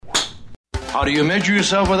How do you measure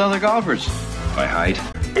yourself with other golfers? By height.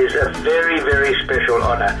 Is a very, very special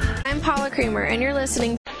honor. I'm Paula Creamer, and you're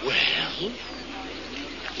listening. Well,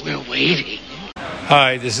 we're waiting.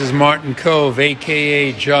 Hi, this is Martin Kove,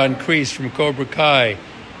 a.k.a. John Kreese from Cobra Kai,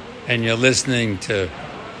 and you're listening to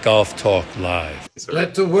Golf Talk Live.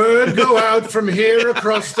 Let the word go out from here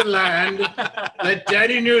across the land. Let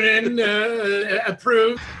Daddy Noonan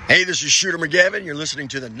approve. Hey, this is Shooter McGavin. You're listening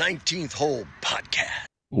to the 19th Hole Podcast.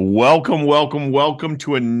 Welcome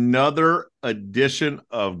to another edition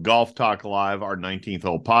of Golf Talk Live, our 19th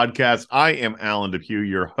Hole Podcast. I am Alan Depew,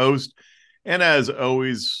 your host, and as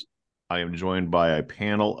always, I am joined by a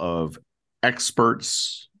panel of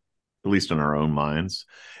experts, at least in our own minds.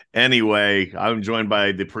 Anyway, I'm joined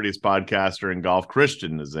by the prettiest podcaster in golf,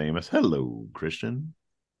 Christian Nazamus. Hello, Christian.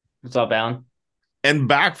 What's up, Alan? And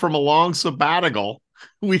back from a long sabbatical.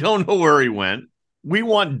 We don't know where he went. We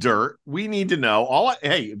want dirt. We need to know.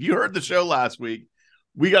 Hey, if you heard the show last week,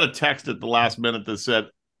 we got a text at the last minute that said,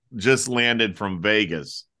 just landed from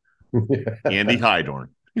Vegas. Andy Hydorn.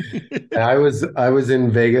 I was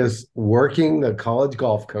in Vegas working the college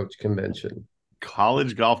golf coach convention.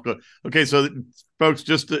 College golf coach. Okay, so folks,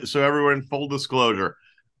 so everyone, full disclosure,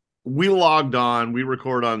 we logged on, we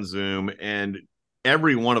record on Zoom, and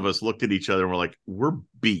every one of us looked at each other and we're like, we're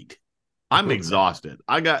beat. I'm exhausted.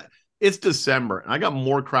 It's December, and I got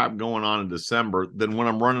more crap going on in December than when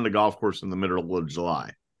I'm running a golf course in the middle of July.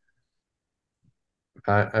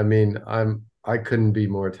 I mean, I couldn't be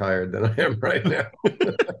more tired than I am right now.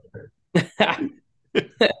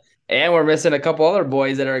 And we're missing a couple other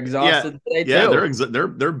boys that are exhausted today too. Yeah,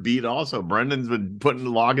 they're beat also. Brendan's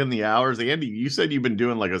been logging the hours. Andy, you said you've been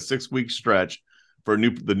doing like a 6-week stretch for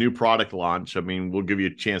the new product launch. I mean, we'll give you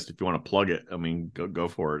a chance if you want to plug it. I mean, go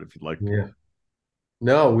for it if you'd like. Yeah.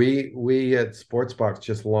 No, we at Sportsbox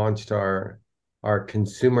just launched our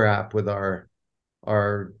consumer app with our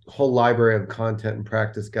whole library of content and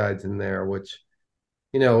practice guides in there, which,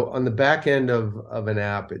 you know, on the back end of an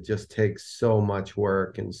app, it just takes so much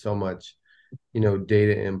work and so much, you know,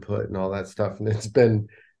 data input and all that stuff. And it's been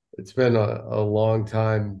a long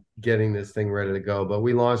time getting this thing ready to go, but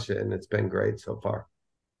we launched it and it's been great so far.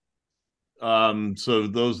 So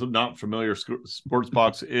those not familiar,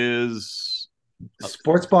 Sportsbox is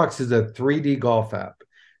a 3D golf app.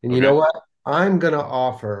 And you know what? I'm going to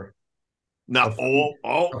offer a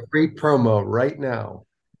free promo right now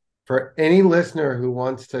for any listener who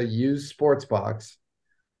wants to use Sportsbox.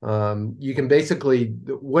 You can basically,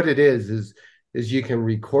 what it is you can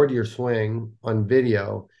record your swing on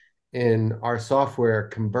video and our software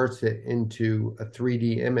converts it into a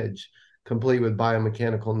 3D image complete with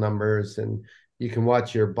biomechanical numbers, and you can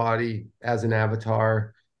watch your body as an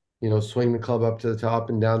avatar, you know, swing the club up to the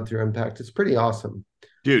top and down through impact. It's pretty awesome.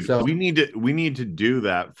 Dude, so we need to do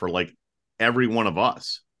that for like every one of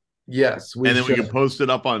us. Yes. We can post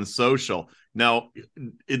it up on social. Now,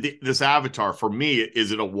 this avatar, for me,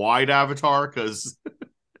 is it a wide avatar?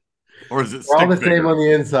 Or is it all the same on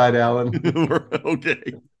the inside, Alan?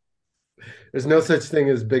 Okay. There's no such thing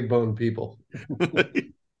as big bone people.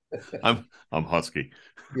 I'm husky.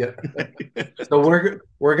 Yeah. So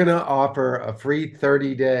we're gonna offer a free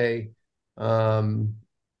 30-day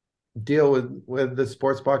deal with the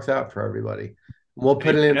Sportsbox app for everybody. We'll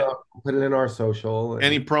put it in our social.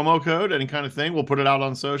 Any promo code, any kind of thing? We'll put it out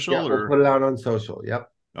on social. Yeah, we'll put it out on social. Yep.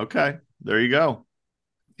 Okay. There you go.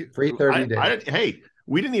 Free 30 days. Hey,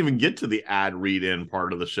 we didn't even get to the ad read-in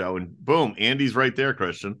part of the show, and boom, Andy's right there,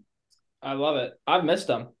 Christian. I love it. I've missed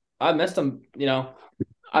them. You know.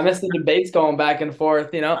 I miss the debates going back and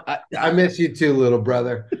forth, you know. I miss you too, little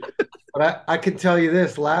brother. But I can tell you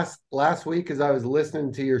this, last week as I was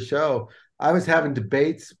listening to your show, I was having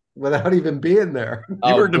debates without even being there.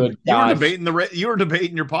 You were debating your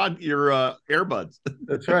earbuds.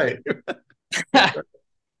 That's right.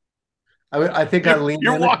 I think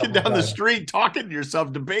you're walking down the street talking to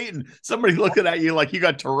yourself, debating. Somebody looking at you like you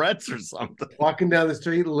got Tourette's or something. Walking down the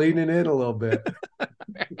street, leaning in a little bit.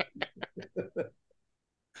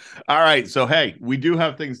 All right. So, hey, we do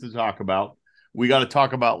have things to talk about. We got to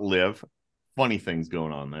talk about LIV. Funny things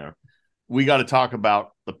going on there. We got to talk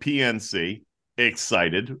about the PNC.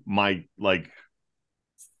 Excited. My,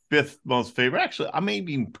 fifth most favorite. Actually, I may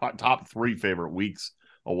be top 3 favorite weeks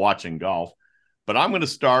of watching golf. But I'm going to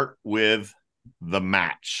start with the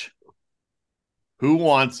match. Who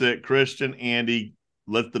wants it? Christian, Andy,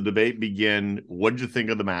 let the debate begin. What did you think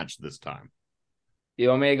of the match this time? You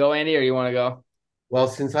want me to go, Andy, or you want to go? Well,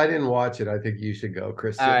 since I didn't watch it, I think you should go,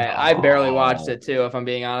 Christian. All right, I barely watched it too, if I'm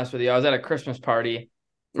being honest with you. I was at a Christmas party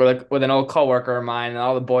with an old coworker of mine, and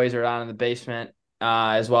all the boys are down in the basement,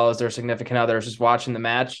 as well as their significant others, just watching the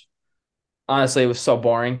match. Honestly, it was so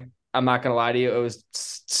boring. I'm not gonna lie to you. It was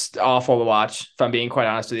awful to watch. If I'm being quite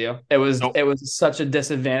honest with you, it was such a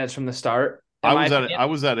disadvantage from the start. I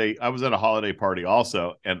was at a holiday party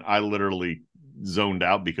also, and I literally zoned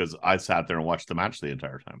out because I sat there and watched the match the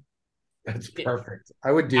entire time. That's perfect.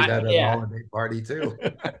 I would do that at a holiday party too.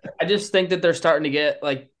 I just think that they're starting to get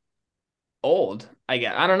like old. I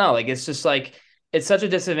don't know. Like it's just like it's such a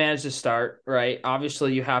disadvantage to start, right?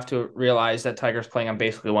 Obviously, you have to realize that Tiger's playing on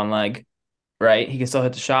basically one leg, right? He can still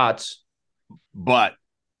hit the shots. But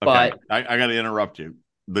I got to interrupt you.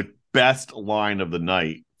 The best line of the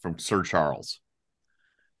night from Sir Charles.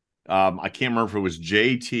 I can't remember if it was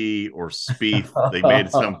JT or Spieth. They made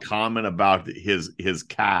some comment about his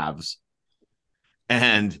calves,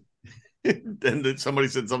 and then somebody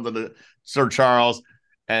said something to Sir Charles,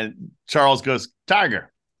 and Charles goes,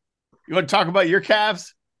 "Tiger, you want to talk about your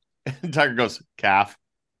calves?" And Tiger goes, "Calf."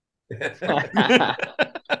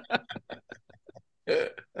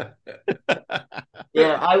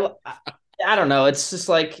 Yeah, I don't know. It's just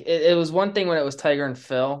like it was one thing when it was Tiger and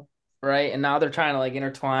Phil, right? And now they're trying to like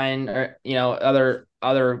intertwine, or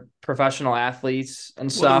other professional athletes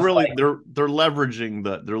and stuff. Really, they're leveraging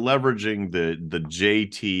the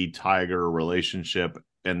JT Tiger relationship,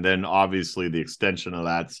 and then obviously the extension of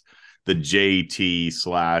that's the JT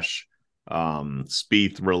 /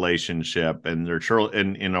 Spieth relationship, and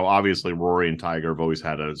and obviously Rory and Tiger have always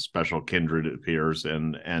had a special kindred, it appears,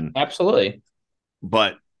 and absolutely.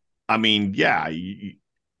 But I mean, yeah, he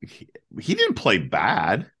didn't play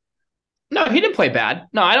bad. No, he didn't play bad.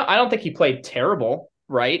 No, I don't think he played terrible,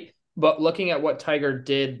 right? But looking at what Tiger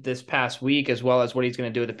did this past week, as well as what he's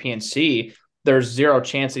going to do with the PNC, there's zero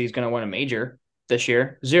chance that he's going to win a major this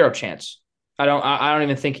year. Zero chance. I don't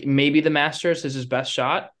even think maybe the Masters is his best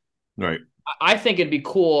shot. Right. I think it'd be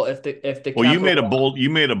cool if the well, you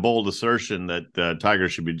made a bold assertion that Tiger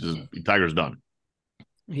should be Tiger's done.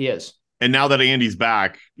 He is. And now that Andy's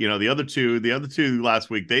back, the other two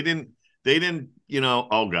last week, they didn't,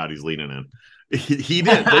 oh God, he's leaning in. He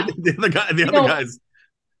did. The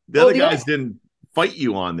other guys didn't fight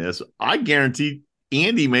you on this. I guarantee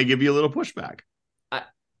Andy may give you a little pushback.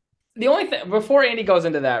 The only thing, before Andy goes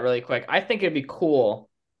into that really quick, I think it'd be cool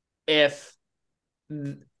if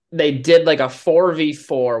they did like a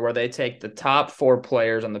 4v4 where they take the top 4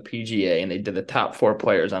 players on the PGA and they did the top 4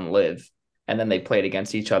 players on LIV, and then they played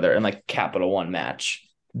against each other in like Capital One match.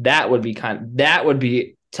 That would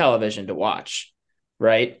be television to watch,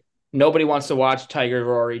 right? Nobody wants to watch Tiger,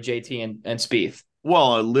 Rory, JT, and Spieth.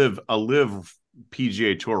 Well, a LIV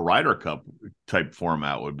PGA Tour Ryder Cup type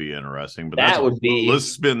format would be interesting, but let's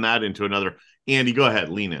spin that into another. Andy, go ahead,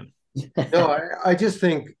 lean in. No, I just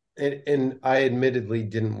think, and I admittedly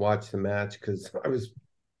didn't watch the match because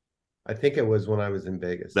I think it was when I was in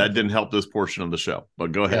Vegas. That didn't help this portion of the show,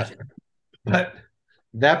 but go ahead. Yeah. But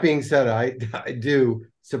that being said, I do,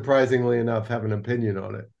 surprisingly enough, have an opinion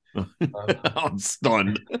on it. I'm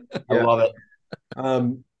stunned. I love it.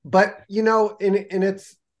 But and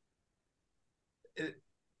it's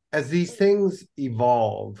as these things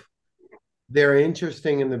evolve, they're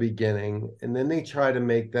interesting in the beginning, and then they try to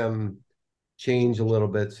make them change a little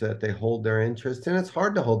bit so that they hold their interest. And it's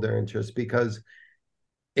hard to hold their interest because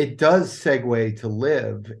it does segue to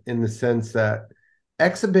LIV in the sense that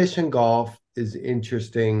exhibition golf is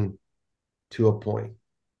interesting to a point,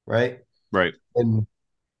 right? Right. And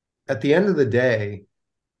at the end of the day,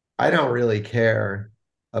 I don't really care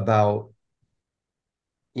about,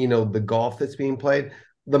 the golf that's being played.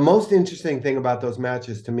 The most interesting thing about those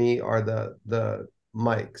matches to me are the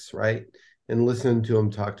mics, right? And listening to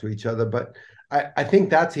them talk to each other. But I think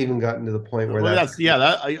that's even gotten to the point where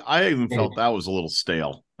I even felt that was a little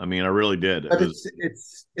stale. I mean, I really did. But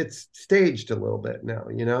it's staged a little bit now,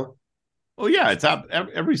 Oh yeah, it's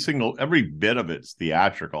every bit of it's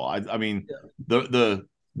theatrical. I mean, the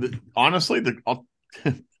honestly,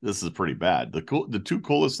 this is pretty bad. The two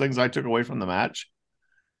coolest things I took away from the match: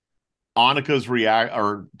 Tiger's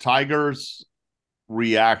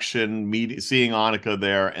reaction, seeing Annika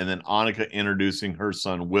there, and then Annika introducing her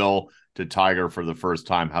son Will to Tiger for the first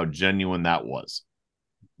time. How genuine that was.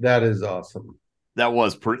 That is awesome. That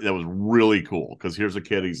was really cool because here's a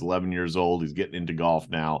kid. He's 11 years old. He's getting into golf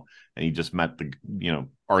now, and he just met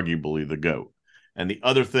arguably the GOAT. And the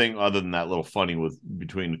other thing, other than that little funny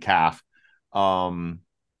between the calf,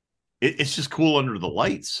 it's just cool under the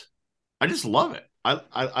lights. I just love it.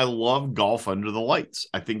 I love golf under the lights.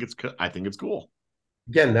 I think it's cool.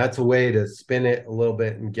 Again, that's a way to spin it a little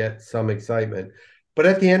bit and get some excitement. But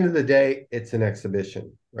at the end of the day, it's an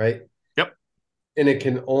exhibition, right? Yep. And it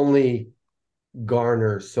can only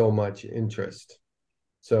garner so much interest.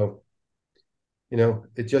 So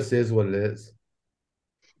it just is what it is.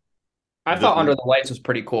 I thought Under the Lights was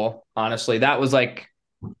pretty cool. Honestly, that was like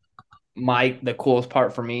the coolest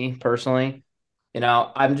part for me personally.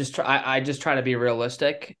 I just try to be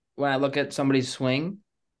realistic when I look at somebody's swing,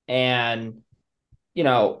 and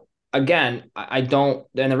again, I don't.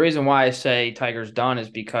 And the reason why I say Tiger's done is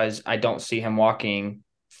because I don't see him walking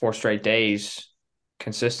 4 straight days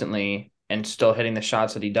consistently and still hitting the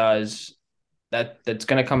shots that he does. That's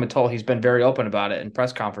going to come a toll. He's been very open about it in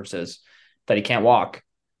press conferences that he can't walk.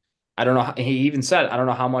 I don't know. He even said, I don't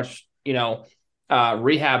know how much,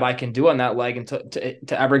 rehab I can do on that leg until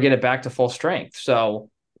to ever get it back to full strength. So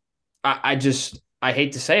I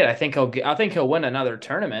hate to say it. I think he'll win another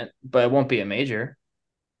tournament, but it won't be a major.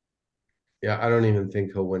 Yeah. I don't even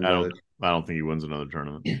think he'll win. I don't think he wins another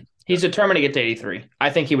tournament. He's determined to get to 83. I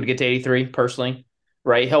think he would get to 83 personally,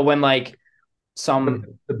 right? He'll win like some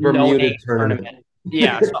the Bermuda tournament.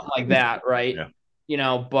 Yeah. Something like that. Right.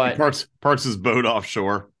 Yeah. But he parks his boat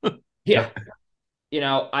offshore. Yeah.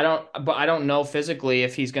 I don't know physically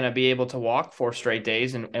if he's going to be able to walk 4 straight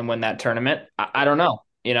days and win that tournament. I don't know.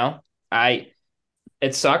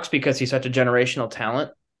 It sucks because he's such a generational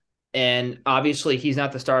talent. And obviously he's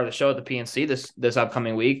not the star of the show at the PNC this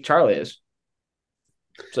upcoming week. Charlie is.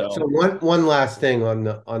 So one last thing on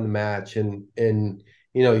the match, and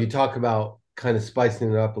you talk about kind of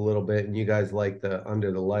spicing it up a little bit, and you guys like the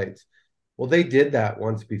Under the Lights. Well, they did that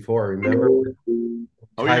once before. Remember,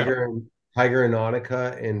 Tiger and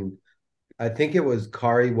Annika, and I think it was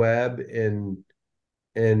Kari Webb and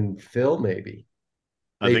Phil, maybe.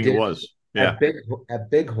 I think it was. Yeah, at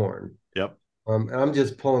Bighorn. Yep. And I'm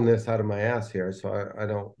just pulling this out of my ass here, so I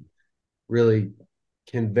don't really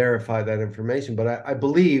can verify that information, but I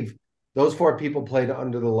believe those 4 people played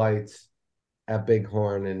Under the Lights at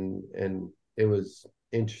Bighorn, and it was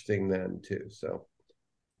interesting then too. So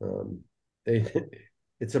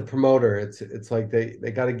it's a promoter. It's like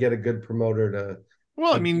they got to get a good promoter to.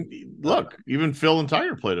 Well, I mean, look, even Phil and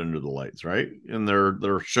Tiger played Under the Lights, right? In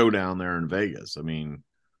their showdown there in Vegas. I mean,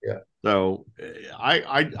 yeah. So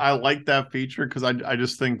I like that feature because I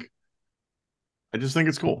just think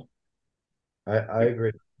it's cool. I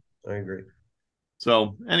agree.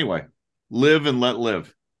 So anyway, live and let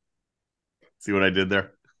live. See what I did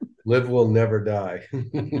there? Live will never die.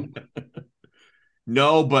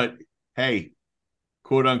 No, but hey,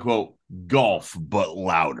 quote unquote, golf, but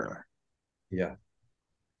louder. Yeah.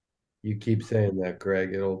 You keep saying that,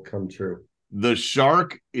 Greg. It'll come true. The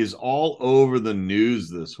Shark is all over the news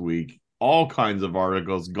this week. All kinds of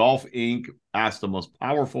articles. Golf Inc. asked the most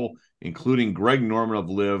powerful, including Greg Norman of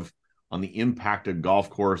Live, on the impact of golf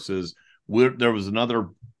courses. There was another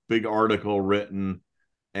big article written,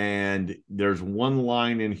 and there's one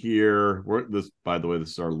line in here. By the way, this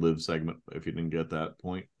is our Live segment, if you didn't get that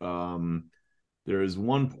point. There is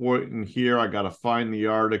one point in here. I got to find the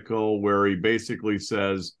article where he basically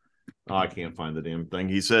says, I can't find the damn thing.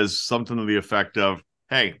 He says something to the effect of,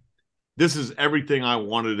 hey, this is everything I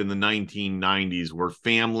wanted in the 1990s, where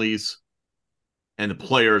families and the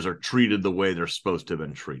players are treated the way they're supposed to have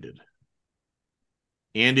been treated.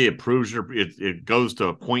 Andy, it proves it goes to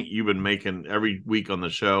a point you've been making every week on the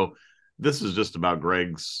show. This is just about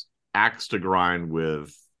Greg's axe to grind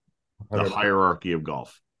with 100%. The hierarchy of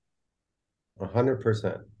golf.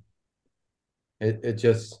 100%. It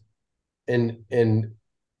just, and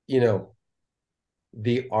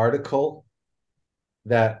the article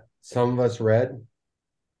that some of us read,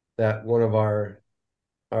 that one of our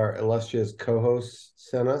illustrious co-hosts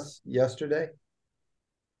sent us yesterday,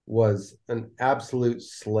 was an absolute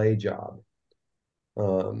slay job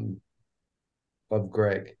of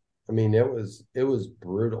Greg. I mean, it was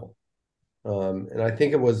brutal. And I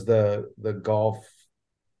think it was the Golf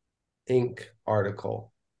Inc.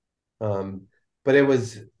 article. But it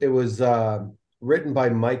was written by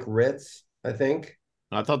Mike Ritz, I think.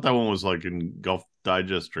 I thought that one was like in Golf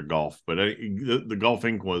Digest or Golf, but the Golf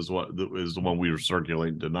Inc. was the one we were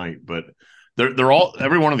circulating tonight. But they're all,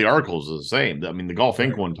 every one of the articles is the same. I mean, the Golf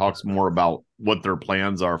Inc. one talks more about what their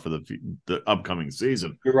plans are for the upcoming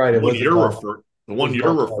season. You're right. The one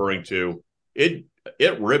you're referring to, it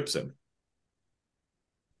rips him.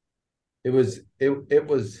 It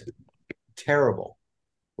was terrible,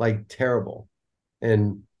 like terrible.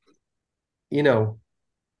 And,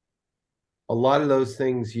 a lot of those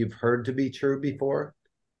things you've heard to be true before.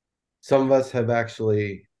 Some of us have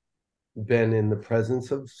actually been in the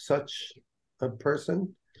presence of such a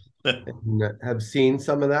person and have seen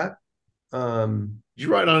some of that. Did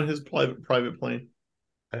you ride on his private plane?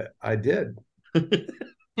 I did.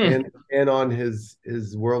 and on his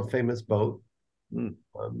world famous boat.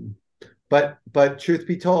 But truth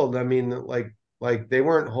be told, I mean, like, Like they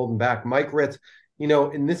weren't holding back. Mike Ritz,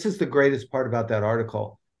 and this is the greatest part about that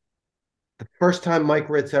article. The first time Mike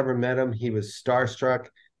Ritz ever met him, he was starstruck,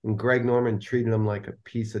 and Greg Norman treated him like a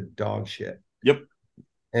piece of dog shit. Yep.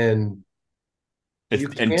 And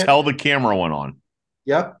until the camera went on.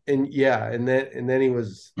 Yep. And then he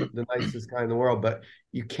was the nicest guy in the world. But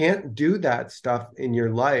you can't do that stuff in your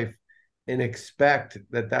life and expect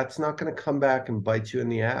that that's not going to come back and bite you in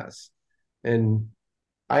the ass. And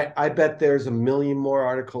I bet there's a million more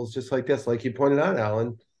articles just like this. Like you pointed out,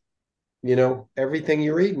 Alan, everything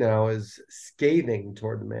you read now is scathing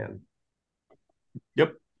toward the man.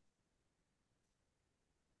 Yep.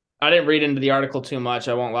 I didn't read into the article too much.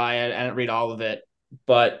 I won't lie. I didn't read all of it.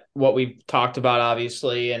 But what we've talked about,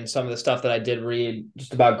 obviously, and some of the stuff that I did read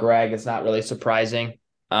just about Greg, it's not really surprising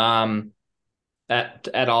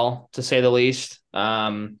at all, to say the least.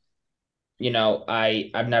 I've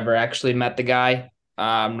never actually met the guy,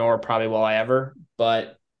 nor probably will I ever.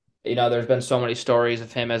 But, there's been so many stories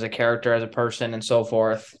of him as a character, as a person, and so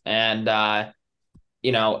forth. And,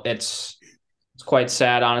 it's quite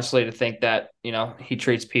sad, honestly, to think that, he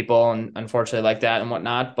treats people and unfortunately like that and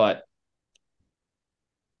whatnot. But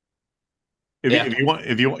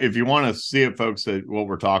if you want to see it, folks, what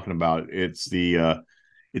we're talking about, it's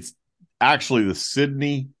actually the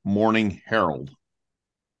Sydney Morning Herald,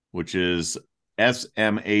 which is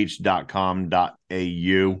smh.com.au.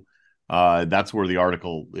 That's where the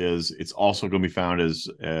article is. It's also going to be found, as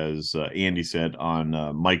Andy said, on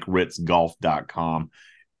MikeRitzGolf.com.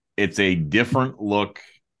 It's a different look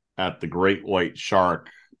at the great white shark,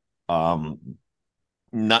 not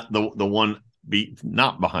the one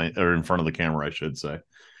not behind or in front of the camera, I should say.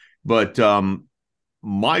 But the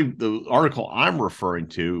article I'm referring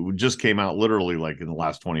to just came out literally like in the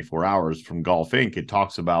last 24 hours from Golf Inc. It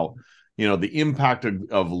talks about, the impact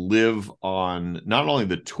of LIV on not only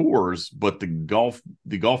the tours, but the golf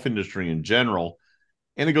industry in general.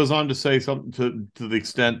 And it goes on to say something to the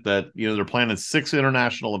extent that, they're planning 6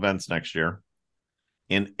 international events next year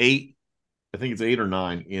and 8, I think it's 8 or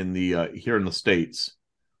 9 in the here in the States.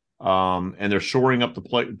 And they're shoring up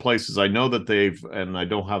the places. I know that and I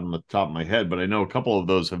don't have them at the top of my head, but I know a couple of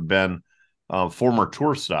those have been former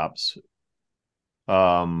tour stops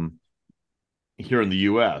here in the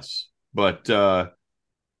U.S. But I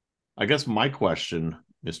guess my question,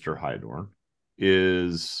 Mr. Heidorn,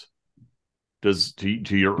 is,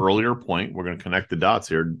 to your earlier point, we're going to connect the dots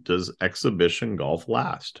here, does exhibition golf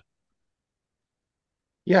last?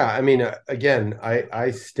 Yeah, I mean, again,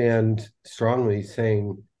 I stand strongly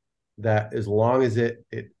saying that as long as it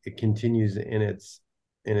continues in its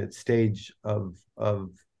stage of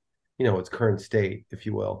its current state, if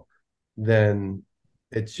you will, then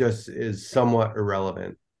it just is somewhat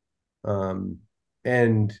irrelevant.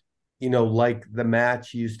 And like the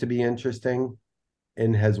match used to be interesting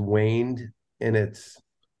and has waned in its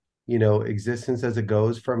existence as it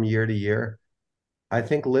goes from year to year. I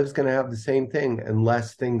think LIV's going to have the same thing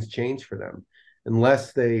unless things change for them,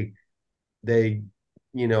 unless they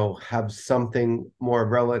have something more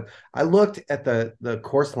relevant. I looked at the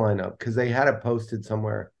course lineup because they had it posted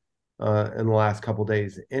somewhere in the last couple of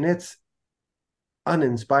days, and it's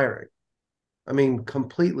uninspiring. I mean,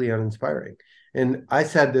 completely uninspiring. And I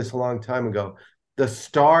said this a long time ago, the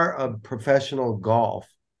star of professional golf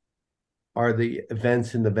are the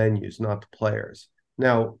events in the venues, not the players.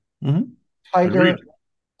 Now, Tiger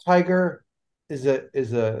is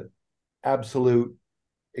a absolute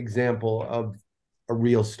example of a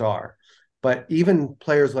real star, but even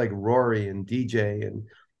players like Rory and DJ and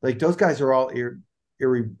like those guys are all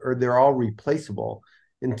they're all replaceable.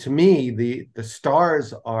 And to me, the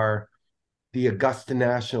stars are the Augusta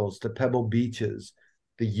Nationals, the Pebble Beaches,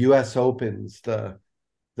 the U.S. Opens, the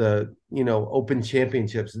Open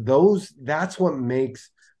Championships. That's what makes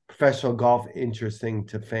professional golf interesting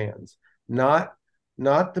to fans. Not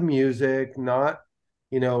the music, not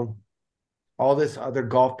all this other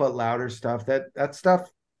golf but louder stuff. That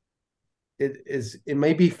stuff, it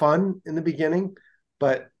may be fun in the beginning,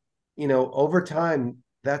 but over time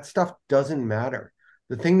that stuff doesn't matter.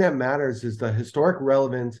 The thing that matters is the historic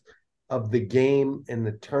relevance of the game and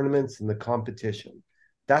the tournaments and the competition.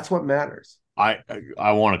 That's what matters. I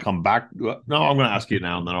want to come back. No, I'm going to ask you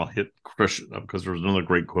now, and then I'll hit Christian up because there's another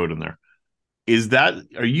great quote in there.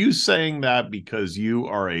 Are you saying that because you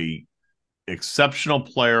are a exceptional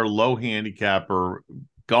player, low handicapper,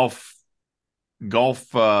 golf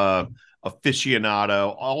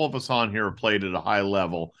aficionado? All of us on here have played at a high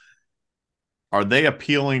level. Are they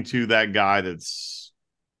appealing to that guy that's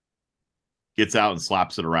gets out and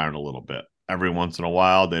slaps it around a little bit every once in a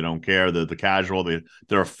while? They don't care. They're the casual.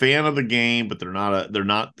 They're a fan of the game, but they're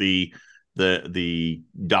not the the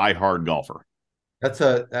diehard golfer? That's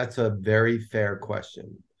a very fair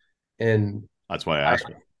question, and that's why I asked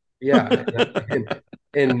it. Yeah,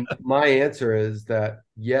 and my answer is that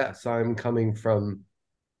yes, I'm coming from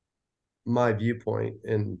my viewpoint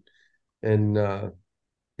and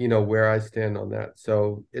where I stand on that.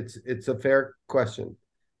 So it's a fair question.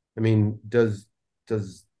 I mean, do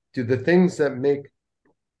the things that make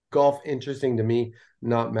golf interesting to me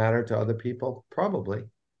not matter to other people? Probably.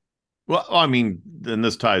 Well, I mean, then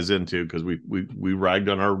this ties into, because we ragged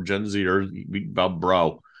on our Gen Zers about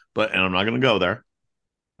bro, and I'm not going to go there.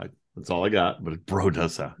 That's all I got. But bro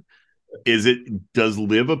does that. Does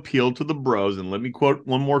LIV appeal to the bros? And let me quote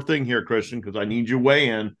one more thing here, Christian, because I need you to weigh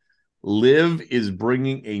in. LIV is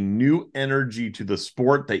bringing a new energy to the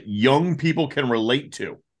sport that young people can relate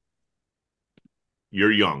to.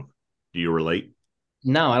 You're young. Do you relate?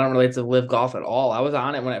 No, I don't relate to LIV Golf at all. I was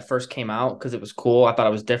on it when it first came out because it was cool. I thought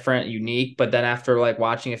it was different, unique. But then after like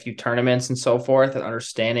watching a few tournaments and so forth and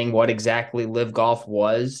understanding what exactly LIV Golf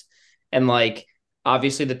was, and like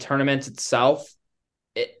obviously the tournament itself,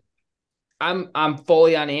 I'm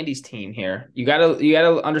fully on Andy's team here. You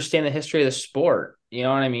gotta understand the history of the sport. You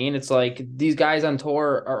know what I mean? It's like these guys on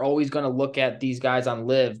tour are always going to look at these guys on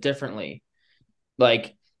LIV differently.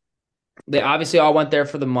 Like they obviously all went there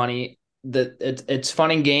for the money. It's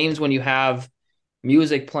fun and games when you have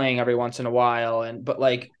music playing every once in a while, but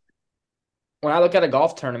like when I look at a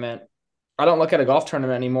golf tournament, I don't look at a golf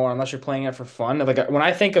tournament anymore unless you're playing it for fun. Like when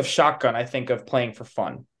I think of shotgun, I think of playing for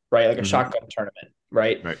fun, right? Like a shotgun tournament,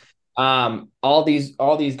 right? Right. All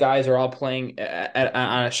these guys are all playing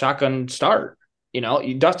on a shotgun start. You know,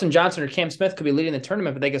 Dustin Johnson or Cam Smith could be leading the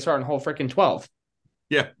tournament, but they could start in hole freaking 12.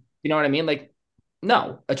 Yeah. You know what I mean? Like,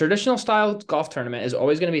 no, a traditional style golf tournament is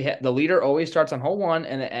always going to be the leader always starts on hole 1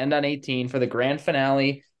 and end on 18 for the grand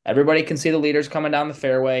finale. Everybody can see the leaders coming down the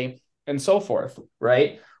fairway and so forth,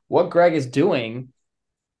 right? What Greg is doing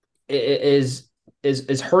is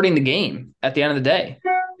hurting the game at the end of the day.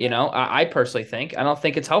 You know, I personally think, I don't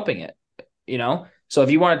think it's helping it, you know? So if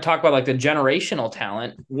you want to talk about like the generational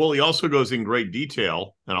talent. Well, he also goes in great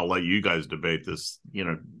detail, and I'll let you guys debate this,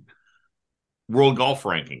 world golf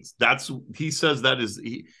rankings. He says that is,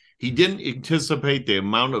 he didn't anticipate the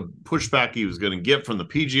amount of pushback he was going to get from the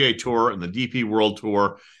PGA Tour and the DP World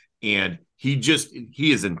Tour. And he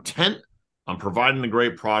is intent on providing a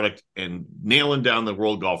great product and nailing down the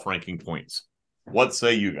world golf ranking points. What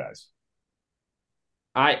say you guys?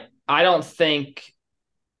 I don't think,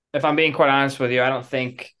 if I'm being quite honest with you, I don't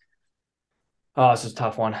think, this is a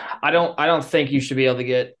tough one. I don't think you should be able to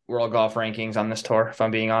get world golf rankings on this tour, if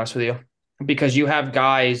I'm being honest with you, because you have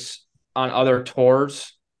guys on other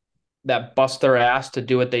tours that bust their ass to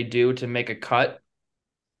do what they do to make a cut.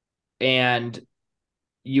 And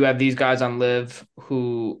you have these guys on LIV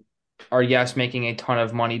who are, yes, making a ton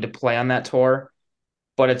of money to play on that tour,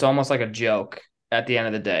 but it's almost like a joke at the end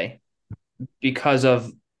of the day because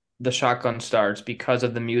of the shotgun starts, because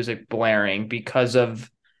of the music blaring, because of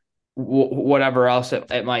whatever else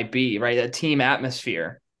it might be, right? A team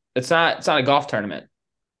atmosphere. It's not a golf tournament.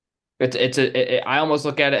 I almost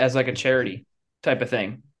look at it as like a charity type of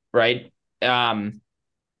thing, right? I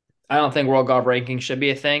don't think world golf rankings should be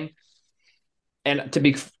a thing. And to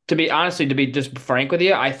be just frank with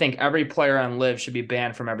you, I think every player on LIV should be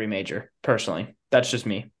banned from every major. Personally, that's just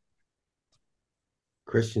me.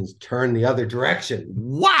 Christians turn the other direction.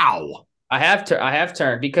 Wow. I have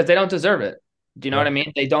turned because they don't deserve it. Do you know what I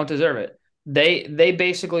mean? They don't deserve it. They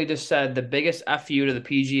basically just said the biggest FU to the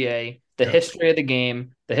PGA, the history of the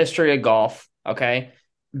game, the history of golf. Okay.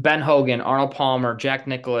 Ben Hogan, Arnold Palmer, Jack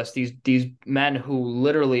Nicklaus, these men who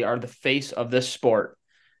literally are the face of this sport.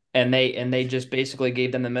 And they just basically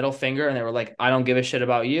gave them the middle finger and they were like, I don't give a shit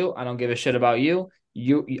about you. I don't give a shit about you.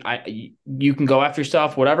 You can go after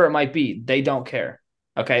yourself, whatever it might be. They don't care.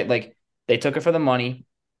 Okay. Like they took it for the money.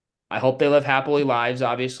 I hope they live happily lives.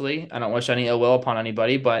 Obviously, I don't wish any ill will upon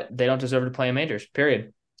anybody, but they don't deserve to play in majors,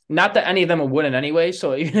 period. Not that any of them will win it anyway.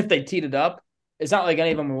 So even if they teed it up, it's not like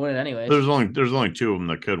any of them will win it anyway. There's only two of them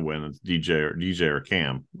that could win. It's DJ or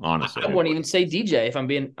Cam. Honestly, I wouldn't even say DJ if I'm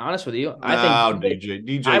being honest with you. I think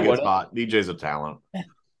DJ gets hot. DJ's a talent.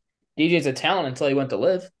 DJ's a talent until he went to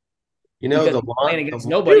LIV. You know,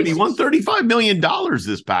 nobody. He won $35 million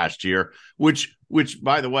this past year, which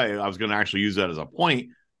by the way, I was going to actually use that as a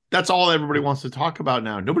point. That's all everybody wants to talk about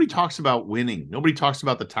now. Nobody talks about winning. Nobody talks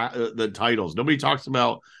about the titles. Nobody talks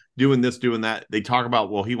about doing this, doing that. They talk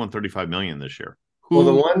about, well, he won $35 million this year. Well,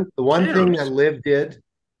 the one thing that LIV did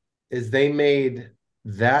is they made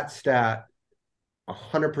that stat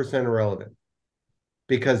 100% irrelevant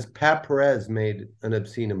because Pat Perez made an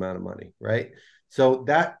obscene amount of money, right? So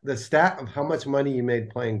that the stat of how much money you made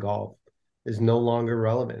playing golf is no longer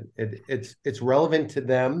relevant. It's relevant to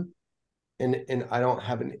them, and I don't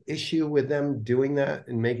have an issue with them doing that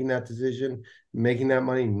and making that decision, making that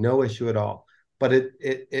money, no issue at all. But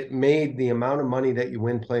it made the amount of money that you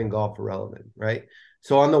win playing golf irrelevant, right?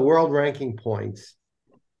 So on the world ranking points,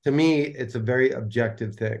 to me, it's a very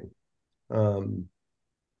objective thing. And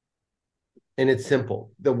it's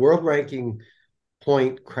simple. The world ranking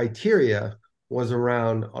point criteria was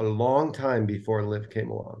around a long time before LIV came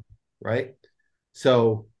along, right?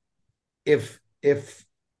 So if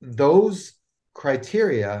those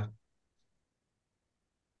criteria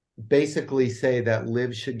basically say that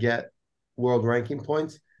LIV should get world ranking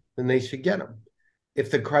points, then they should get them.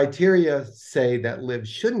 If the criteria say that LIV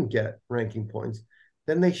shouldn't get ranking points,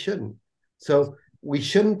 then they shouldn't. So we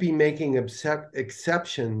shouldn't be making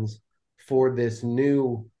exceptions for this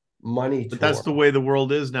new money tour. But that's the way the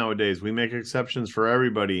world is nowadays. We make exceptions for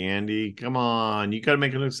everybody, Andy. Come on. You got to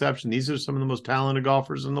make an exception. These are some of the most talented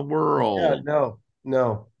golfers in the world. Yeah,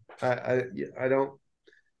 no. I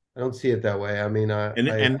don't see it that way. I mean,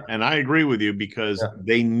 and I agree with you because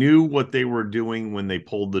they knew what they were doing when they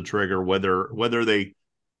pulled the trigger, whether they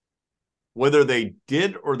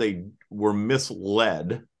did or they were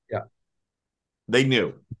misled. Yeah. They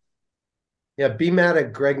knew. Yeah, be mad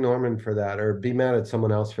at Greg Norman for that, or be mad at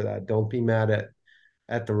someone else for that. Don't be mad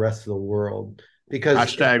at the rest of the world. Because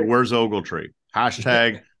hashtag where's Ogletree?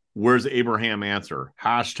 Hashtag where's Abraham Answer?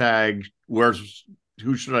 Hashtag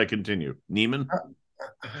who should I continue? Niemann?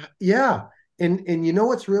 Yeah. And you know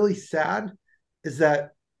what's really sad is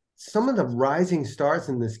that some of the rising stars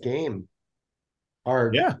in this game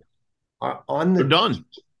are on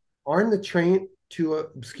the train to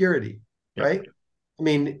obscurity, right? I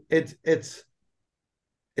mean, it's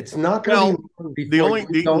not going to be long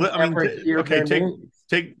before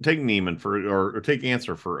take Niemann or take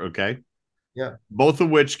Answer for, okay? Yeah. Both of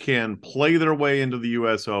which can play their way into the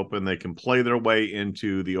US Open. They can play their way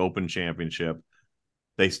into the Open Championship.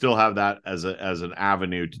 They still have that as an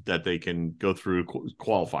avenue that they can go through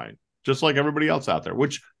qualifying, just like everybody else out there,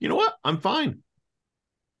 which, you know what? I'm fine.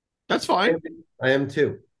 That's fine. I am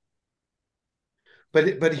too.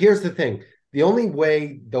 But here's the thing. The only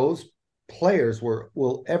way those players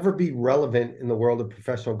will ever be relevant in the world of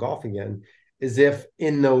professional golf again is if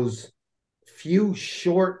in those few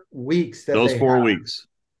short weeks that those 4 weeks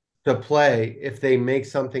to play, if they make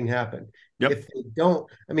something happen. Yep. If they don't,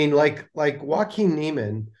 I mean, like Joaquin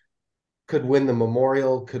Niemann could win the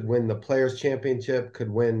Memorial, could win the Players Championship, could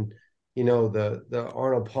win, the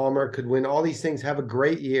Arnold Palmer, could win all these things, have a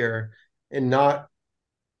great year and not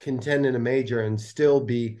contend in a major and still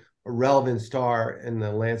be a relevant star in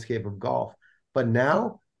the landscape of golf. But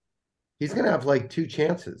now he's going to have like 2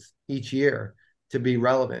 chances each year to be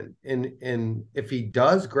relevant. And if he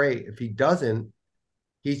does, great. If he doesn't,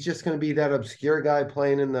 he's just going to be that obscure guy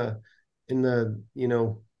playing in the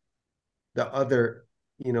other,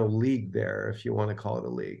 league there, if you want to call it a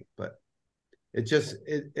league. But it's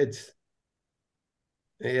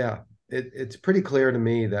pretty clear to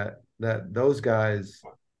me that those guys,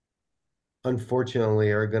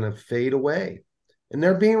 unfortunately, are going to fade away, and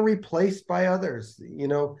they're being replaced by others.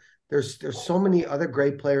 There's so many other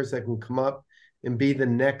great players that can come up and be the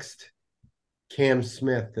next Cam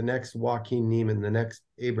Smith, the next Joaquin Niemann, the next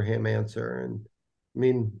Abraham Answer. And I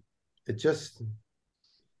mean, they're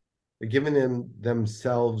giving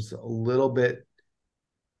themselves a little bit,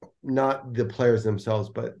 not the players themselves,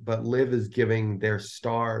 but LIV is giving their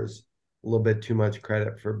stars a little bit too much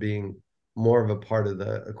credit for being more of a part of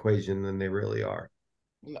the equation than they really are.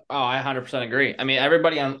 Oh, I 100% agree. I mean,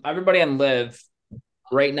 everybody on LIV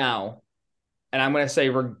right now, and I'm going to say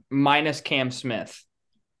we're minus Cam Smith.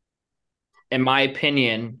 In my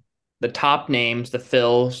opinion, the top names, the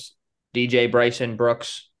Phils, DJ, Bryson,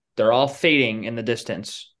 Brooks, they're all fading in the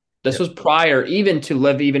distance. This was prior even to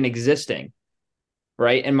LIV even existing,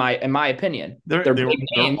 right? In my opinion, they're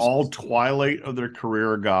all twilight of their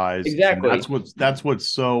career guys. Exactly. That's what's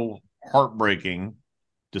so heartbreaking,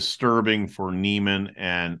 disturbing for Niemann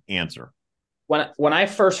and Answer. When I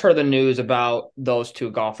first heard the news about those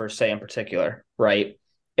 2 golfers, say in particular, right,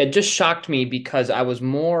 it just shocked me because I was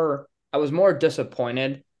more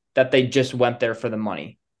disappointed that they just went there for the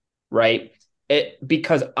money, right?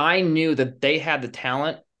 Because I knew that they had the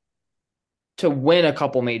talent to win a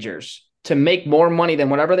couple majors, to make more money than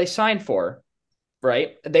whatever they signed for,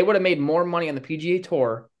 right? They would have made more money on the PGA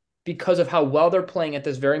Tour because of how well they're playing at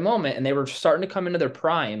this very moment, and they were starting to come into their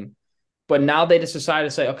prime. But now they just decided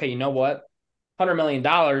to say, okay, you know what? $100 million,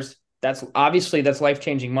 that's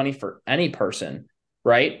life-changing money for any person,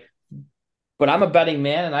 right? But I'm a betting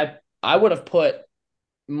man, and I would have put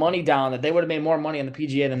money down that they would have made more money on the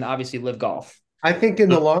PGA than obviously Live Golf. I think in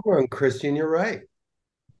the long run, Christian, you're right.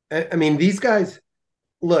 I mean, these guys,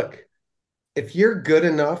 look, if you're good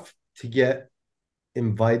enough to get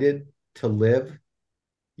invited to Live,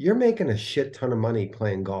 you're making a shit ton of money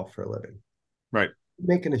playing golf for a living. Right.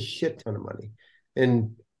 You're making a shit ton of money.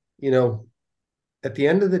 And, you know, at the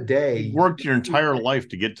end of the day, you worked your entire life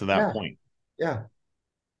to get to that point. Yeah.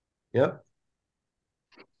 Yep.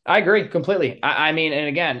 I agree completely. I mean, and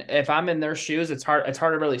again, if I'm in their shoes, it's hard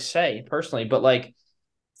to really say personally, but like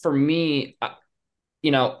for me, you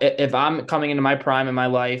know, if I'm coming into my prime in my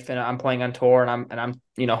life and I'm playing on tour and I'm,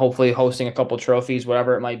 you know, hopefully hosting a couple trophies,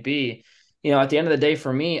 whatever it might be, you know, at the end of the day,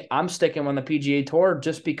 for me, I'm sticking on the PGA Tour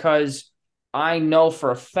just because I know for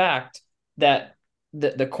a fact that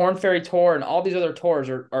the Korn Ferry Tour and all these other tours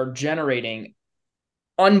are generating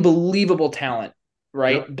unbelievable talent.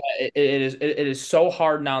 Right. Yep. But it is so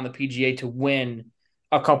hard now in the PGA to win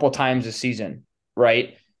a couple times a season.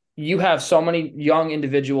 Right. You have so many young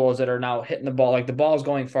individuals that are now hitting the ball. Like the ball is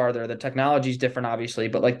going farther. The technology is different, obviously,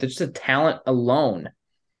 but like just the talent alone.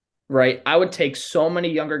 Right. I would take so many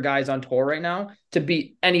younger guys on tour right now to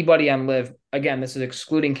beat anybody on Live. Again, this is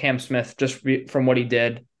excluding Cam Smith just from what he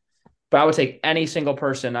did. But I would take any single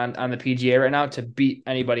person on the PGA right now to beat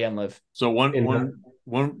anybody on Live. So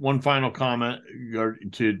one final comment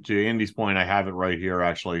to Andy's point. I have it right here,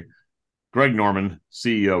 actually. Greg Norman,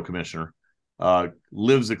 CEO, commissioner,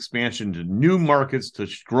 Live's expansion to new markets to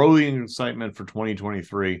grow the excitement for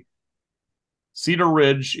 2023. Cedar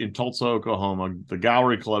Ridge in Tulsa, Oklahoma, the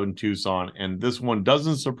Gallery Club in Tucson, and this one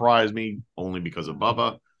doesn't surprise me only because of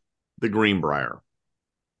Bubba, the Greenbrier.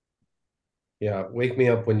 Yeah, wake me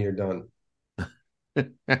up when you're done.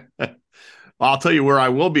 I'll tell you where I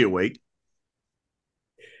will be awake.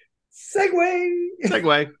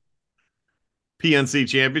 Segway. PNC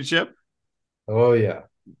Championship. Oh yeah.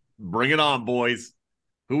 Bring it on, boys.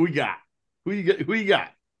 Who we got? Who you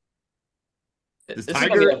got? Does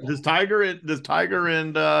Tiger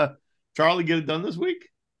and Charlie get it done this week?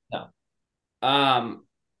 No.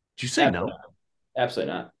 Did you say absolutely no? Not.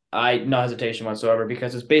 Absolutely not. No hesitation whatsoever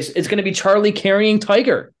because it's going to be Charlie carrying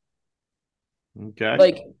Tiger. Okay.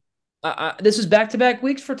 Like this is back-to-back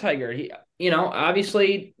weeks for Tiger. He, you know,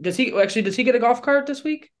 obviously does he get a golf cart this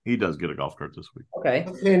week? He does get a golf cart this week. Okay.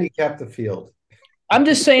 Let's handicap the field. I'm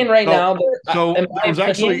just saying right now. So there was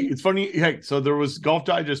actually, it's funny. Hey, so there was Golf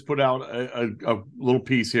Digest put out a little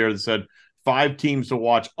piece here that said 5 teams to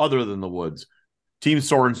watch other than the Woods. Team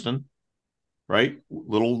Sorensen, right?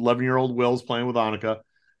 Little 11-year-old Will's playing with Annika.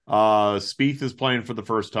 Spieth is playing for the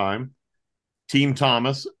first time. Team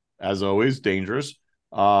Thomas, as always, dangerous.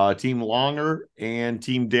 Team Longer and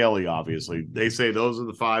Team Daly, obviously. They say those are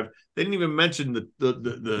the 5. They didn't even mention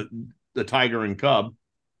the Tiger and Cub,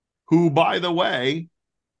 who, by the way,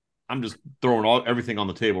 I'm just throwing everything on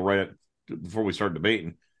the table before we start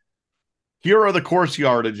debating. Here are the course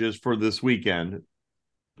yardages for this weekend.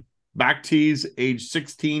 Back tees, age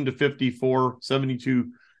 16 to 54,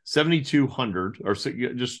 7,200, or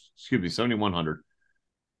just, 7,100.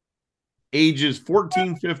 Ages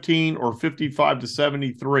 14, 15, or 55 to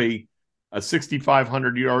 73, a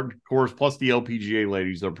 6,500-yard course, plus the LPGA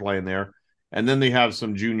ladies are playing there. And then they have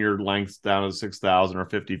some junior lengths down to 6,000 or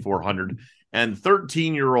 5,400. And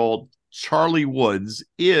 13-year-old Charlie Woods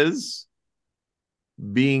is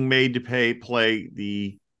being made to play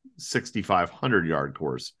the 6,500-yard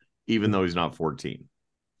course, even though he's not 14.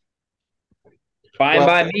 Fine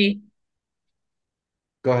by me.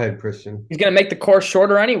 Go ahead, Christian. He's going to make the course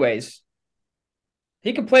shorter anyways.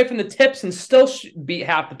 He can play from the tips and still beat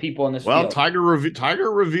half the people in this field. Well,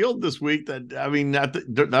 Tiger revealed this week that, I mean,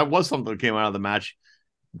 that was something that came out of the match,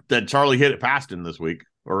 that Charlie hit it past him this week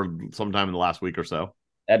or sometime in the last week or so.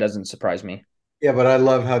 That doesn't surprise me. Yeah, but I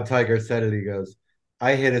love how Tiger said it. He goes,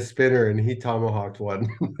 I hit a spinner and he tomahawked one.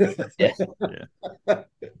 Yeah.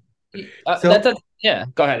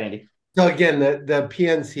 Go ahead, Andy. So again, the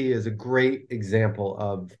PNC is a great example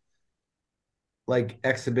of like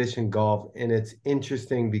exhibition golf, and it's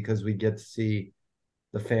interesting because we get to see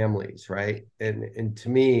the families, right? And to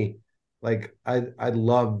me, like I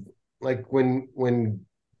love, like when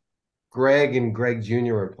Greg and Greg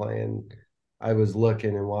Jr. were playing, I was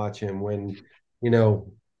looking and watching when, you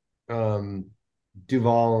know,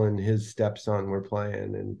 Duval and his stepson were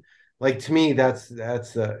playing, and like to me that's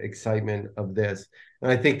the excitement of this.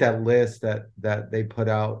 And I think that list that they put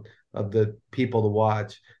out of the people to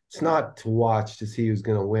watch, it's not to watch to see who's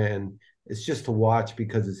going to win. It's just to watch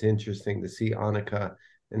because it's interesting to see Annika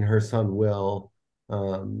and her son Will.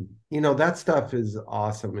 You know, that stuff is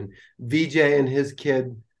awesome. And VJ and his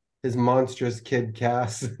kid, his monstrous kid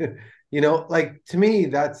cast. Like to me,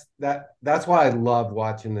 that's why I love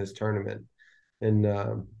watching this tournament,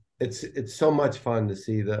 and it's so much fun to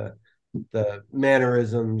see the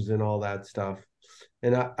mannerisms and all that stuff.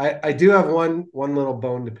 And I do have one little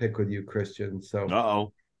bone to pick with you, Christian.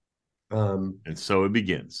 So, and so it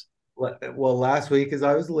begins. Well, last week as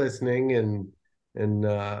I was listening, and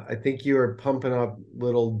I think you were pumping up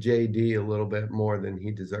little JD a little bit more than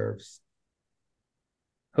he deserves.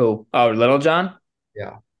 Who? Oh, Little John?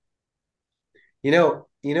 Yeah. He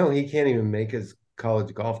can't even make his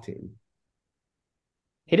college golf team.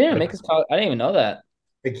 He didn't make his college. I didn't even know that.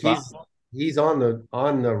 Like he's on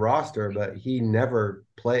the roster, but he never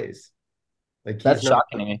plays. Like that's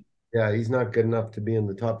shocking to me. Yeah, he's not good enough to be in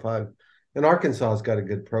the top 5. And Arkansas's got a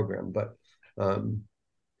good program, but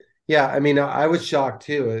yeah, I mean, I was shocked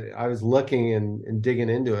too. I was looking and digging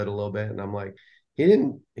into it a little bit, and I'm like, he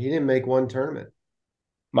didn't make one tournament.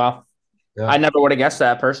 Wow. Yeah. I never would have guessed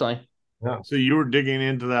that personally. Yeah. So you were digging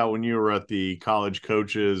into that when you were at the college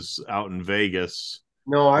coaches out in Vegas.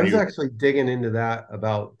 No, I was actually digging into that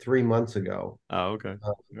about 3 months ago. Oh, okay.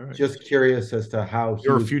 All right. Just curious as to how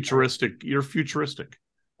you're futuristic. You're futuristic.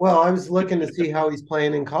 Well, I was looking to see how he's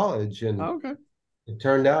playing in college, and okay. It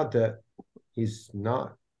turned out that he's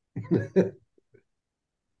not.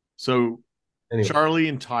 So, anyway. Charlie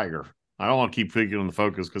and Tiger. I don't want to keep picking on the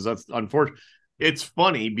focus because that's unfortunate. It's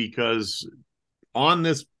funny because on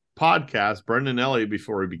this podcast, Brendan Elliott,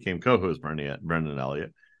 before he became co-host, Brendan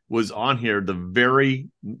Elliott, was on here the very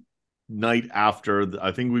night after.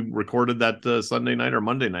 I think we recorded that Sunday night or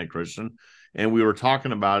Monday night, Christian, and we were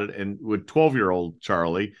talking about it. And with 12-year-old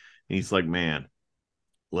Charlie, and he's like, "Man,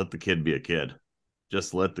 let the kid be a kid.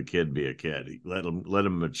 Just let the kid be a kid. Let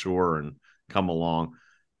him mature and come along."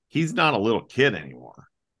 He's not a little kid anymore.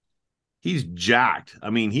 He's jacked.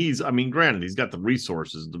 Granted, he's got the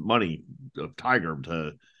resources, the money of Tiger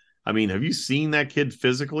to. Have you seen that kid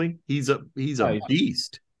physically? He's a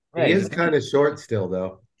beast. He is kind of short still,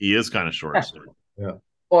 though. He is kind of short still. Yeah.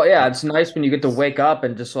 Well, yeah, it's nice when you get to wake up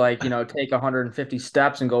and just take 150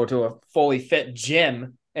 steps and go to a fully fit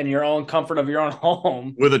gym in your own comfort of your own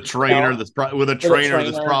home with a trainer that's probably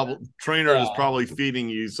feeding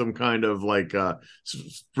you some kind of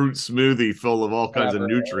fruit smoothie full of all kinds of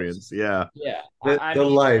nutrients. Yeah. The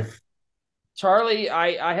life. Charlie,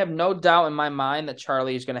 I have no doubt in my mind that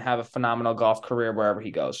Charlie is going to have a phenomenal golf career wherever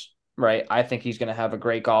he goes. Right. I think he's going to have a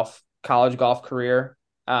great college golf career.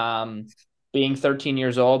 Being 13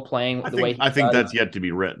 years old, playing I think that's yet to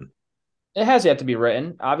be written. It has yet to be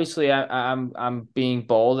written. Obviously, I'm being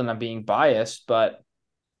bold and I'm being biased, but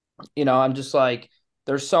I'm just like,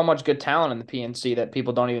 there's so much good talent in the PNC that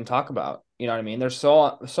people don't even talk about. You know what I mean? There's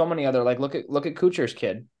so many other look at Kuchar's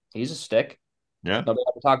kid. He's a stick. Yeah. Nobody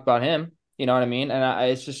ever talk about him. You know what I mean? And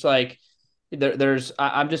it's just like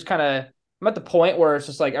I'm just kind of I'm at the point where it's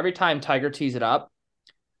just like every time Tiger tees it up,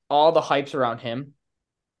 all the hype's around him.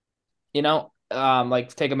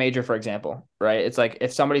 Take a major, for example, right? It's like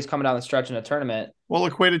if somebody's coming down the stretch in a tournament. Well,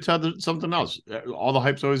 equate it to something else. All the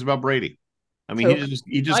hype's always about Brady.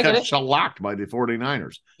 He just got shellacked by the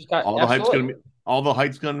 49ers. All the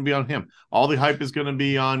hype's going to be on him. All the hype is going to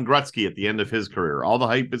be on Gretzky at the end of his career. All the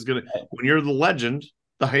hype is going to when you're the legend,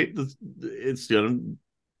 the hype it's going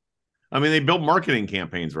to they built marketing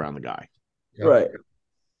campaigns around the guy. Right.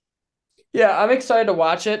 Yeah, I'm excited to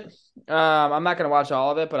watch it. I'm not going to watch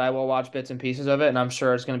all of it, but I will watch bits and pieces of it, and I'm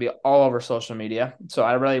sure it's going to be all over social media. So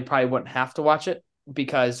I really probably wouldn't have to watch it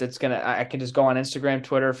because I can just go on Instagram,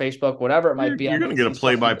 Twitter, Facebook, whatever it might be. You're going to get a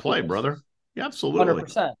play-by-play, brother. Yeah, absolutely.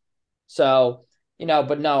 100%. So,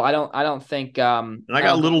 but no, I don't think. And I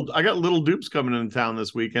got little dupes coming into town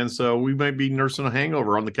this weekend, so we might be nursing a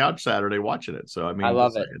hangover on the couch Saturday watching it. So I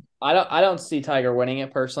love it. I don't see Tiger winning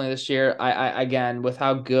it personally this year. I again with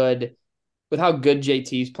how good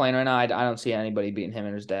JT's playing right now, I don't see anybody beating him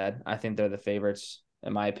and his dad. I think they're the favorites,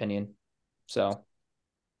 in my opinion. So,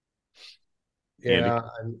 yeah,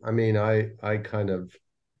 I kind of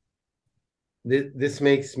this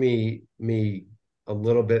makes me a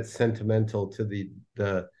little bit sentimental to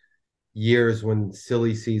the years when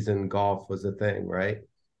silly season golf was a thing, right?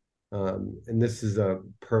 And this is a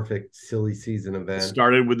perfect silly season event. It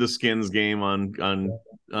started with the Skins game on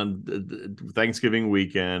Thanksgiving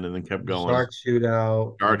weekend, and then kept going. Shark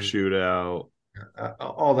shootout,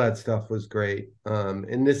 all that stuff was great.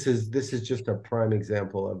 And this is just a prime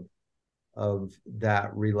example of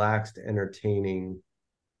that relaxed, entertaining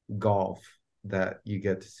golf that you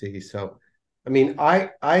get to see. So,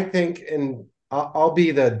 I think, and I'll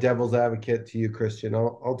be the devil's advocate to you, Christian.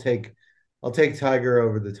 I'll take Tiger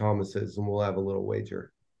over the Thomases, and we'll have a little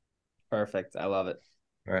wager. Perfect. I love it.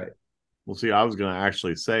 All right. Well, see, I was going to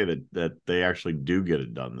actually say that they actually do get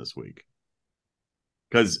it done this week.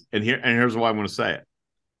 Here's why I'm going to say it.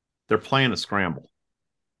 They're playing a scramble.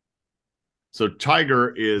 So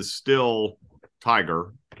Tiger is still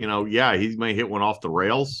Tiger. He may hit one off the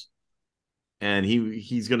rails, and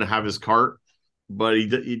he's going to have his cart. But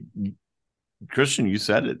Christian, you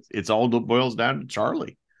said it. It's all boils down to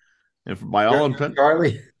Charlie. And by all intents,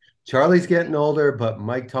 Charlie's getting older, but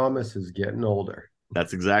Mike Thomas is getting older.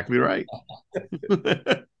 That's exactly right.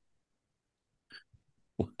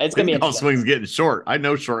 It's gonna be golf swings getting short. I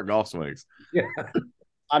know short golf swings. Yeah.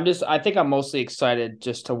 I think I'm mostly excited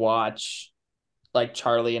just to watch like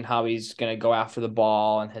Charlie and how he's gonna go after the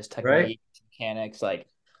ball and his technique, mechanics. Like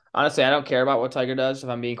honestly, I don't care about what Tiger does, if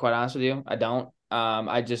I'm being quite honest with you. I don't.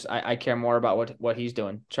 I care more about what he's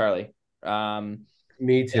doing, Charlie.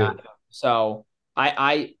 Me too. Yeah. So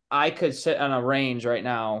I could sit on a range right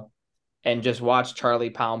now and just watch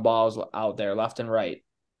Charlie pound balls out there left and right.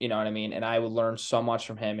 You know what I mean? And I would learn so much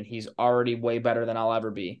from him, and he's already way better than I'll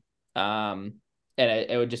ever be. And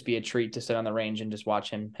it would just be a treat to sit on the range and just watch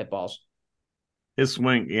him hit balls. His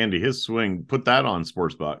swing, Andy, put that on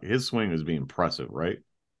Sportsbook. His swing is being impressive, right?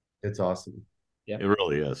 It's awesome. Yeah. It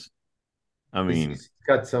really is. I mean, he's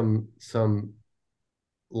got some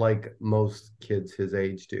like most kids his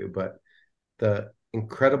age do, but the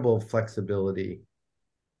incredible flexibility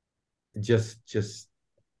just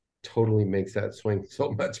totally makes that swing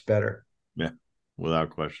so much better. Yeah, without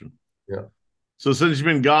question. Yeah. So since you've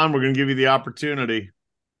been gone, we're going to give you the opportunity.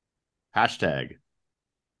 Hashtag.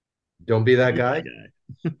 Don't be that guy.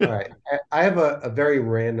 All right. I have a very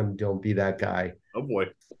random don't be that guy. Oh boy.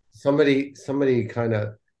 Somebody kind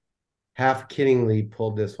of half kiddingly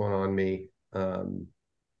pulled this one on me a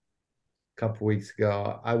couple weeks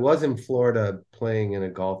ago. I was in Florida playing in a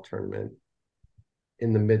golf tournament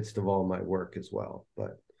in the midst of all my work as well.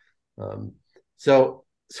 But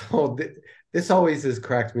this always has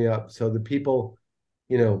cracked me up. So the people,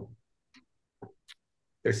 they're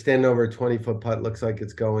standing over a 20-foot putt, looks like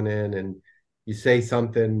it's going in, and you say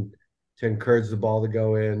something to encourage the ball to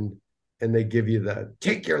go in, and they give you the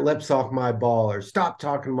take your lips off my ball or stop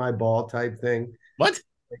talking my ball type thing. What?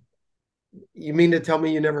 You mean to tell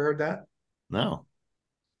me you never heard that? No.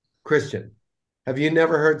 Christian, have you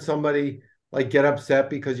never heard somebody like get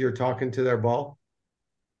upset because you're talking to their ball?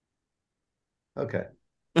 Okay.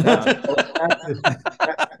 That's a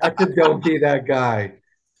don't be that guy.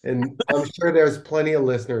 And I'm sure there's plenty of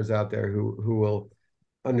listeners out there who will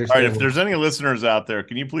understand. All right, if there's any listeners out there,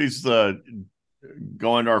 can you please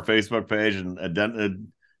go into our Facebook page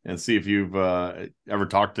and see if you've ever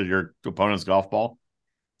talked to your opponent's golf ball?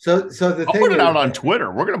 So the I'll thing put it is, out on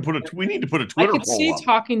Twitter. We need to put a Twitter I could poll see up.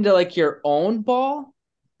 talking to like your own ball,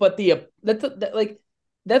 but that's like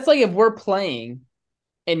if we're playing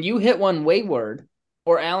and you hit one wayward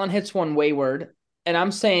or Alan hits one wayward and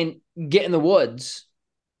I'm saying get in the woods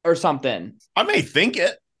or something. I may think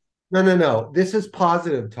it. No. This is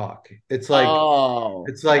positive talk. It's like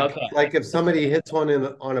like if somebody hits one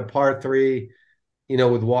on a par 3,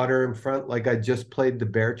 with water in front. Like I just played the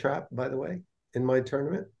bear trap, by the way, in my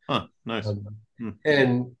tournament. Huh, nice.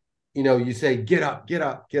 And you say get up, get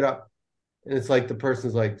up, get up, and it's like the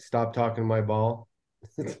person's like stop talking to my ball.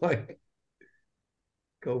 It's like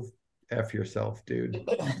go F yourself, dude.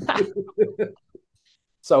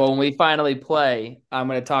 So when we finally play, I'm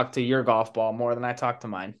going to talk to your golf ball more than I talk to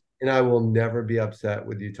mine. And I will never be upset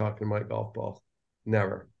with you talking to my golf ball.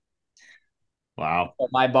 Never. Wow. But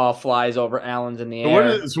my ball flies over Alan's in the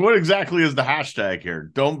air. So what exactly is the hashtag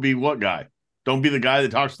here? Don't be what guy? Don't be the guy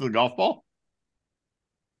that talks to the golf ball?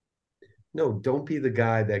 No, don't be the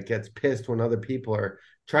guy that gets pissed when other people are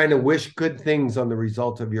trying to wish good things on the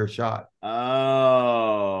result of your shot.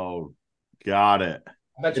 Oh, got it.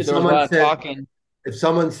 I bet you there's a lot of talking. If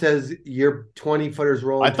someone says your 20-footers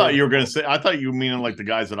rolling, I thought you were going to say. I thought you were meaning like the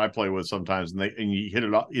guys that I play with sometimes, and you hit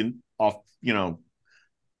it off,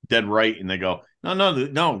 dead right, and they go,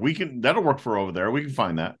 no, we can. That'll work for over there. We can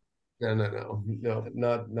find that. No,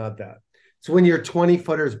 not that. So when your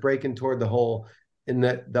 20-footers breaking toward the hole, and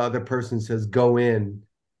that the other person says go in,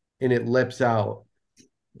 and it lips out,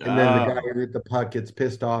 and then the guy who hit the puck gets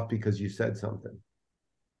pissed off because you said something.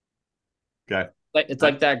 Okay. It's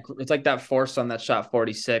like that force on that shot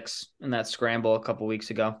 46 in that scramble a couple weeks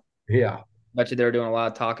ago. Yeah. Bet you they were doing a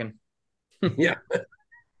lot of talking. Yeah.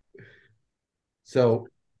 So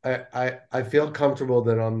I feel comfortable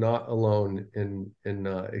that I'm not alone in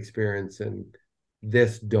experiencing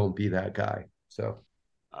this. Don't be that guy. So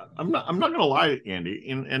I'm not going to lie, Andy,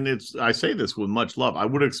 and I say this with much love. I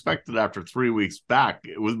would expect that after 3 weeks back,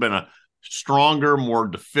 it would have been a stronger, more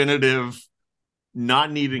definitive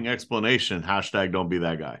not needing explanation, hashtag don't be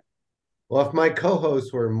that guy. Well, if my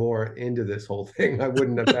co-hosts were more into this whole thing, I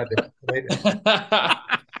wouldn't have had to explain it.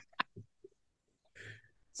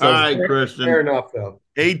 So all right, Christian. Fair enough, though.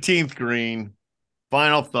 18th green.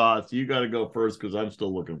 Final thoughts. You got to go first because I'm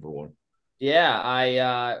still looking for one.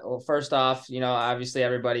 Yeah, well, first off, obviously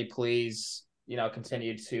everybody, please,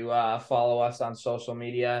 continue to follow us on social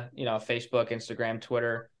media, Facebook, Instagram,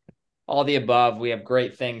 Twitter, all the above. We have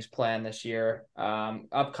great things planned this year.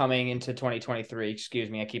 Upcoming into 2023, excuse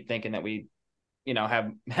me. I keep thinking that we,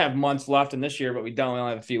 have months left in this year, but we don't. We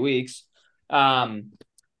only have a few weeks. Just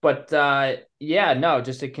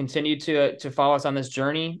to continue to follow us on this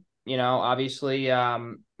journey. Obviously,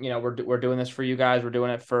 we're doing this for you guys. We're doing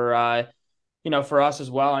it for, for us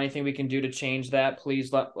as well. Anything we can do to change that,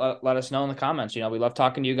 please let us know in the comments. We love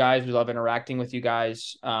talking to you guys. We love interacting with you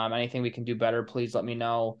guys. Anything we can do better, please let me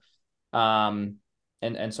know. And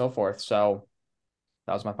so forth. So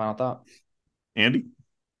that was my final thought. Andy?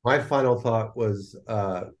 My final thought was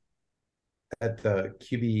at the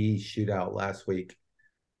QBE shootout last week,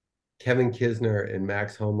 Kevin Kisner and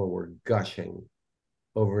Max Homa were gushing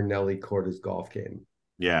over Nelly Korda's golf game.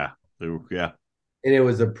 Yeah. And it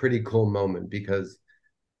was a pretty cool moment because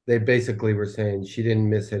they basically were saying she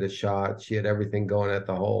didn't hit a shot. She had everything going at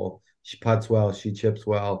the hole. She putts well. She chips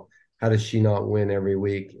well. How does she not win every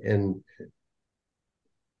week? And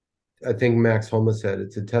I think Max Homa said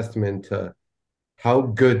it's a testament to how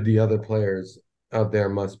good the other players out there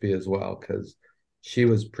must be as well, because she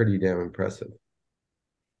was pretty damn impressive.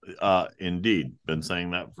 Indeed. Been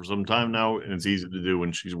saying that for some time now, and it's easy to do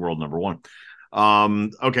when she's world number one.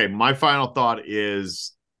 Okay, my final thought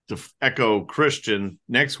is to echo Christian.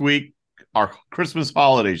 Next week, our Christmas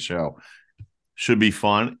holiday show should be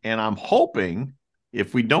fun, and I'm hoping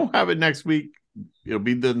if we don't have it next week, it'll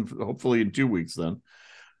be then hopefully in 2 weeks then.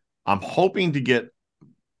 I'm hoping to get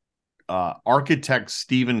architect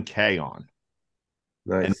Stephen K on.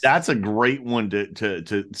 Nice. And that's a great one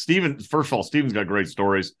to Stephen. First of all, Stephen's got great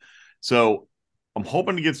stories. So I'm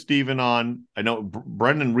hoping to get Stephen on. I know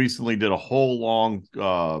Brendan recently did a whole long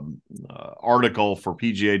article for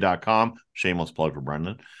PGA.com. Shameless plug for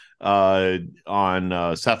Brendan.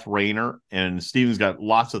 On Seth Rayner, and Steven's got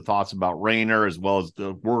lots of thoughts about Rayner as well as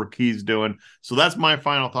the work he's doing. So that's my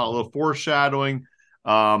final thought. A little foreshadowing.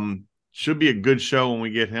 Should be a good show when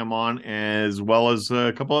we get him on, as well as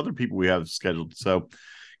a couple other people we have scheduled. So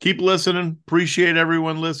keep listening. Appreciate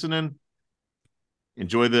everyone listening.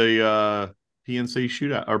 Enjoy the PNC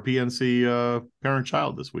shootout or PNC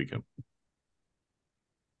parent-child this weekend.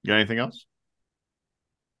 You got anything else?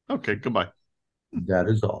 Okay, goodbye. That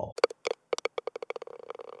is all.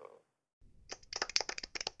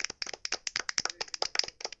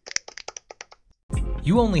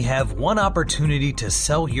 You only have one opportunity to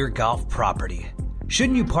sell your golf property.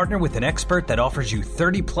 Shouldn't you partner with an expert that offers you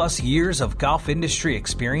 30-plus years of golf industry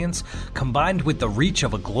experience, combined with the reach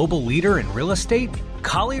of a global leader in real estate?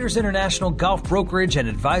 Colliers International Golf Brokerage and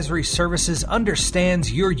Advisory Services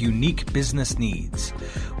understands your unique business needs.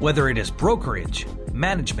 Whether it is brokerage,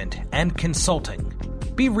 management, and consulting,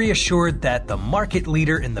 be reassured that the market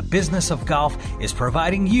leader in the business of golf is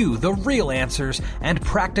providing you the real answers and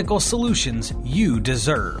practical solutions you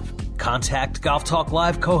deserve. Contact Golf Talk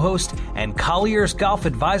Live co-host and Colliers Golf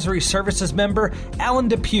Advisory Services member Alan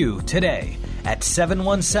Depew today at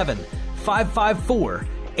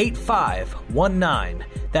 717-554-8519.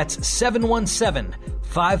 That's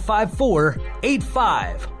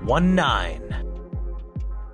 717-554-8519.